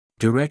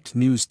Direct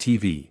News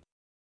TV.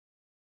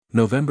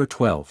 November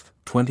 12,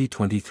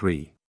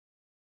 2023.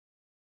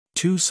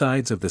 Two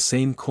sides of the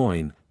same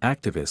coin,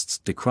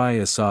 activists decry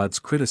Assad's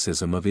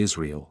criticism of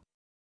Israel.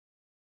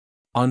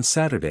 On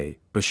Saturday,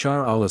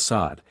 Bashar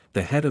al-Assad,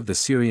 the head of the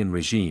Syrian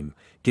regime,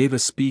 gave a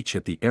speech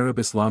at the Arab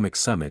Islamic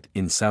Summit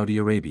in Saudi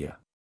Arabia.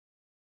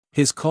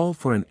 His call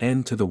for an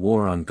end to the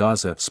war on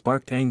Gaza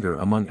sparked anger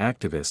among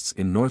activists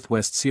in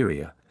northwest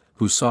Syria,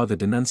 who saw the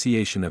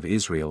denunciation of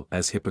Israel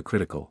as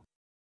hypocritical.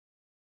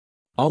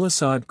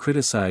 Al-Assad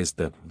criticized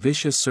the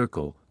vicious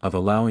circle of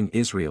allowing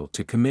Israel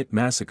to commit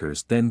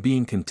massacres, then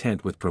being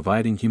content with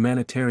providing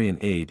humanitarian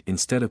aid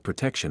instead of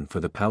protection for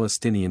the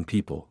Palestinian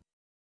people.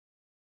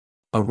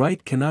 A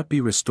right cannot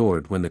be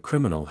restored when the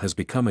criminal has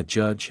become a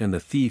judge and the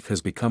thief has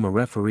become a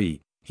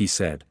referee, he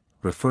said,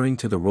 referring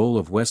to the role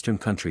of Western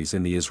countries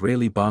in the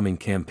Israeli bombing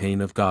campaign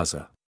of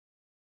Gaza.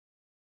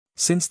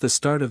 Since the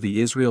start of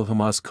the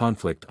Israel-Hamas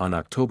conflict on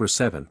October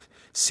 7,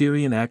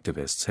 Syrian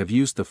activists have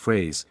used the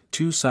phrase,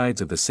 two sides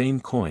of the same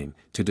coin,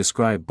 to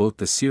describe both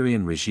the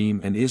Syrian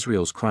regime and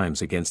Israel's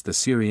crimes against the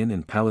Syrian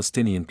and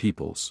Palestinian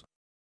peoples.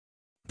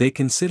 They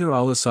consider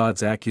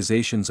al-Assad's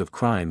accusations of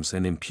crimes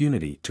and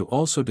impunity to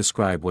also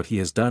describe what he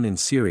has done in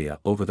Syria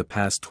over the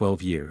past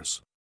 12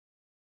 years.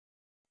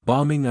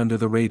 Bombing under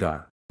the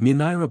radar.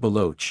 Munira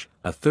Baloch,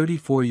 a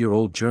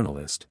 34-year-old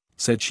journalist,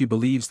 said she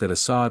believes that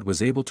Assad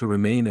was able to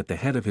remain at the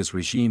head of his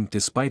regime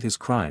despite his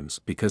crimes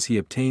because he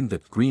obtained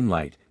the green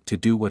light to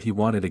do what he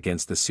wanted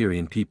against the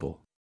Syrian people.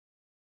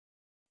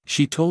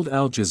 She told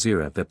Al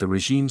Jazeera that the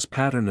regime's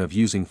pattern of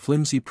using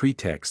flimsy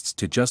pretexts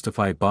to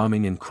justify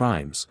bombing and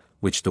crimes,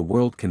 which the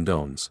world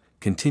condones,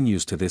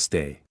 continues to this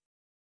day.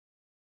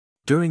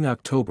 During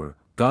October,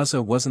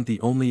 Gaza wasn't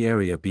the only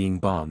area being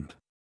bombed.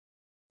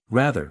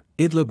 Rather,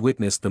 Idlib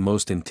witnessed the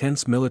most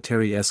intense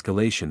military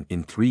escalation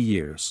in 3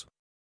 years.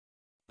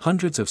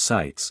 Hundreds of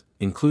sites,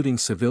 including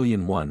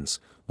civilian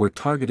ones, were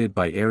targeted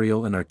by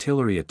aerial and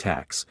artillery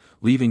attacks,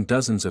 leaving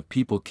dozens of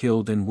people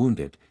killed and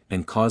wounded,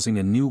 and causing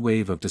a new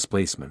wave of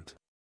displacement.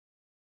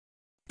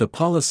 The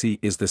policy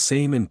is the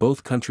same in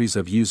both countries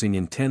of using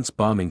intense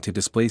bombing to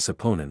displace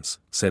opponents,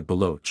 said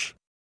Baloch.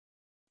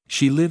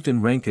 She lived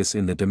in Rankis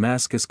in the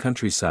Damascus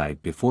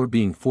countryside before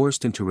being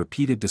forced into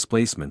repeated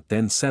displacement,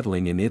 then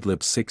settling in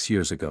Idlib 6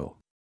 years ago.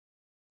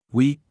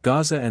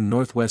 Gaza and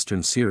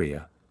northwestern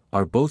Syria,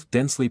 are both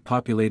densely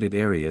populated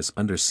areas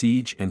under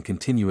siege and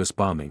continuous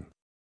bombing.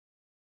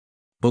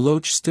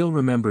 Baloch still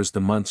remembers the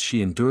months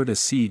she endured a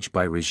siege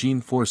by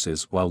regime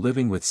forces while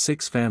living with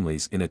 6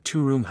 families in a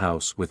 2-room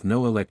house with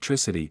no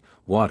electricity,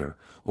 water,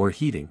 or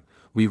heating.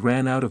 We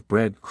ran out of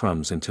bread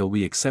crumbs until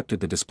we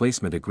accepted the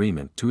displacement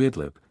agreement to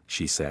Idlib,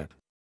 she said.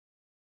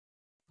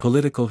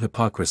 Political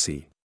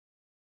hypocrisy.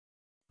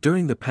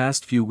 During the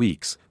past few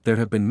weeks, there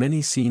have been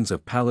many scenes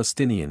of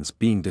Palestinians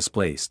being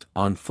displaced,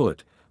 on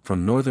foot,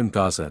 from northern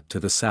Gaza to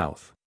the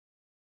south.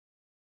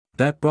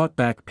 That brought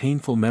back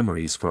painful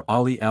memories for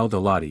Ali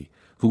al-Dalati,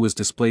 who was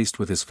displaced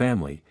with his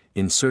family,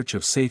 in search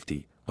of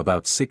safety,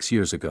 about 6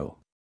 years ago.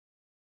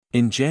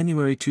 In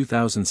January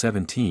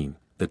 2017,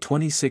 the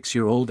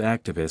 26-year-old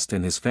activist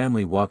and his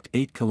family walked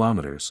 8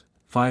 kilometers,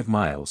 5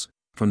 miles,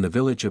 from the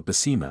village of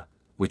Basima,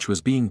 which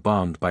was being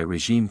bombed by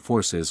regime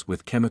forces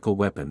with chemical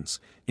weapons,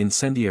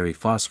 incendiary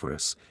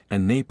phosphorus,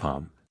 and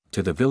napalm,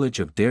 to the village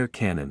of Deir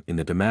Canaan in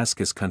the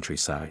Damascus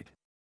countryside.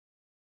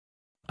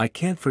 I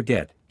can't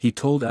forget, he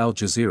told Al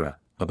Jazeera,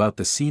 about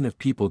the scene of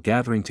people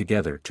gathering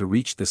together to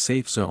reach the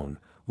safe zone,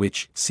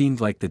 which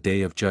seemed like the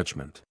day of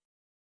judgment.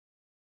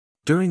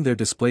 During their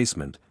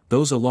displacement,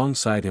 those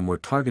alongside him were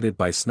targeted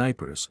by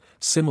snipers,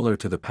 similar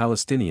to the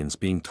Palestinians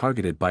being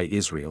targeted by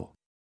Israel.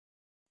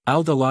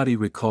 Al-Dalati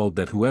recalled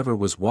that whoever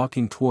was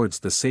walking towards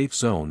the safe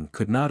zone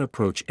could not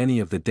approach any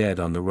of the dead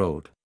on the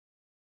road.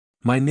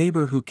 My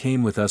neighbor who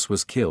came with us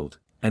was killed,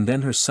 and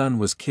then her son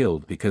was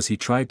killed because he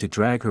tried to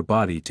drag her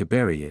body to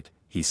bury it,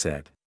 he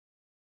said.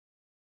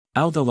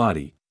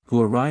 Al-Dalati,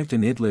 who arrived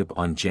in Idlib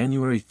on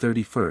January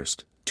 31,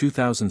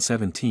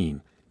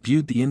 2017,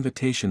 viewed the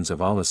invitations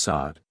of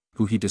al-Assad,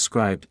 who he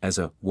described as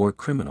a war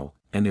criminal,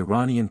 and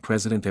Iranian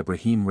President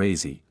Ebrahim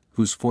Raisi,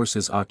 whose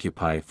forces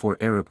occupy 4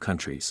 Arab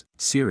countries,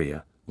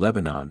 Syria,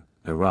 Lebanon,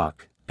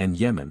 Iraq, and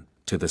Yemen,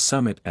 to the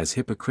summit as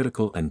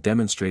hypocritical and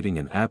demonstrating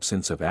an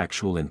absence of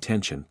actual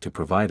intention to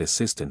provide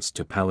assistance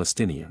to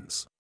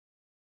Palestinians.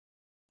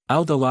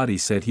 Al-Dalati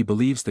said he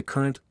believes the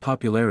current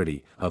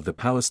popularity of the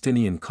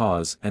Palestinian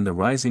cause and the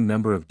rising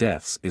number of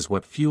deaths is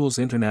what fuels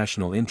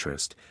international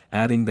interest,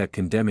 adding that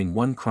condemning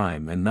one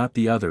crime and not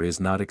the other is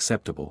not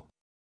acceptable.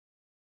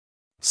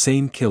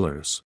 Same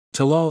killers.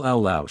 Talal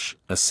al-Laush,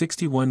 a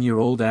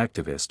 61-year-old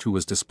activist who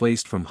was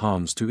displaced from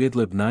Homs to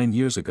Idlib 9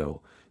 years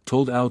ago,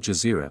 told Al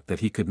Jazeera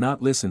that he could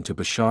not listen to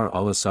Bashar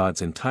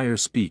al-Assad's entire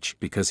speech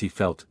because he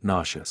felt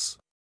nauseous.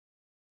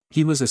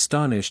 He was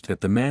astonished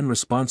that the man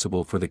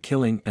responsible for the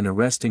killing and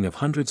arresting of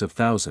hundreds of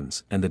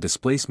thousands and the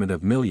displacement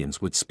of millions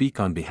would speak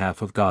on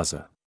behalf of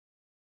Gaza.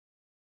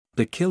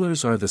 The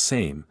killers are the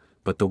same,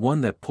 but the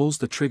one that pulls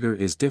the trigger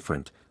is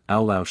different,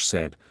 Al-Laush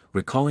said,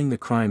 recalling the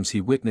crimes he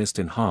witnessed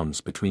in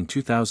Homs between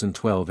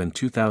 2012 and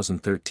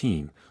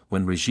 2013,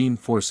 when regime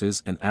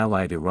forces and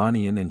allied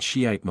Iranian and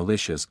Shiite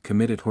militias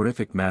committed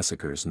horrific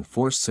massacres and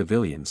forced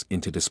civilians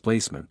into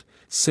displacement,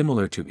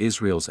 similar to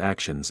Israel's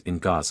actions in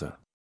Gaza.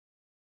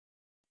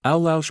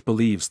 Al-Laush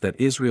believes that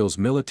Israel's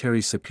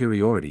military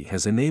superiority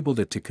has enabled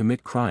it to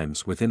commit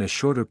crimes within a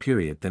shorter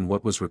period than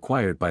what was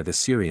required by the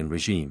Syrian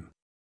regime.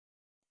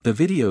 The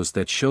videos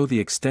that show the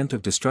extent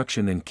of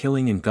destruction and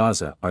killing in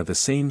Gaza are the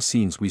same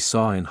scenes we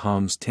saw in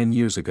Homs 10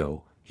 years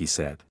ago, he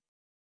said.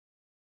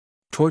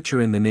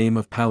 Torture in the name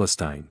of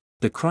Palestine.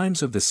 The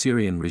crimes of the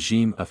Syrian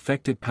regime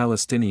affected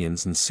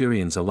Palestinians and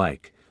Syrians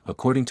alike,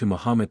 according to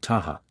Mohammed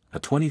Taha, a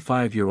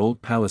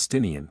 25-year-old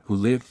Palestinian who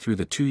lived through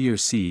the 2-year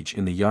siege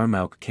in the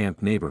Yarmouk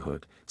camp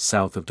neighborhood,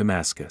 south of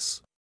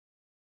Damascus.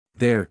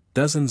 There,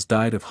 dozens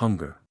died of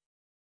hunger.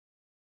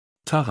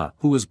 Taha,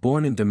 who was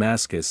born in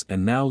Damascus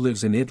and now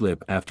lives in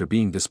Idlib after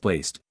being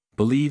displaced,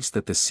 believes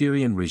that the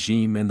Syrian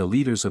regime and the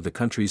leaders of the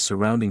countries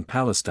surrounding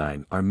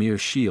Palestine are mere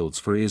shields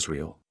for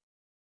Israel.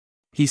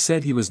 He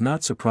said he was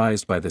not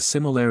surprised by the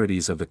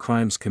similarities of the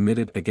crimes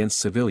committed against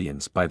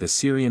civilians by the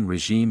Syrian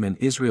regime and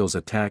Israel's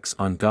attacks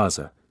on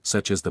Gaza,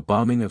 such as the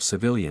bombing of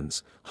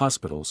civilians,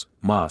 hospitals,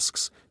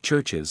 mosques,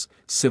 churches,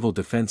 civil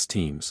defense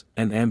teams,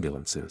 and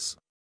ambulances.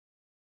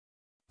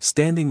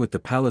 Standing with the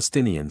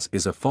Palestinians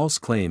is a false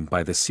claim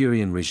by the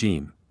Syrian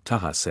regime,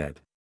 Taha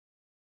said.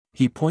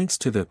 He points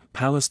to the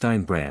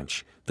Palestine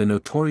Branch, the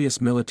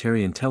notorious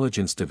military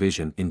intelligence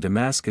division in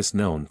Damascus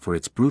known for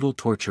its brutal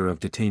torture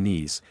of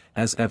detainees,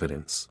 as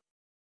evidence.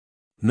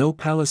 No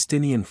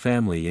Palestinian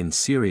family in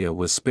Syria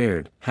was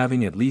spared,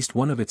 having at least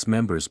one of its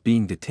members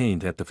being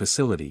detained at the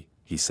facility,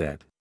 he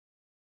said.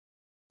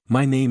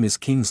 My name is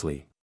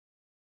Kingsley.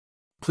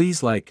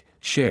 Please like,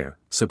 share,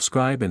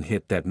 subscribe and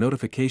hit that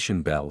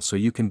notification bell so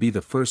you can be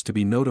the first to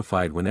be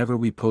notified whenever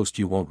we post.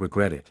 You won't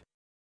regret it.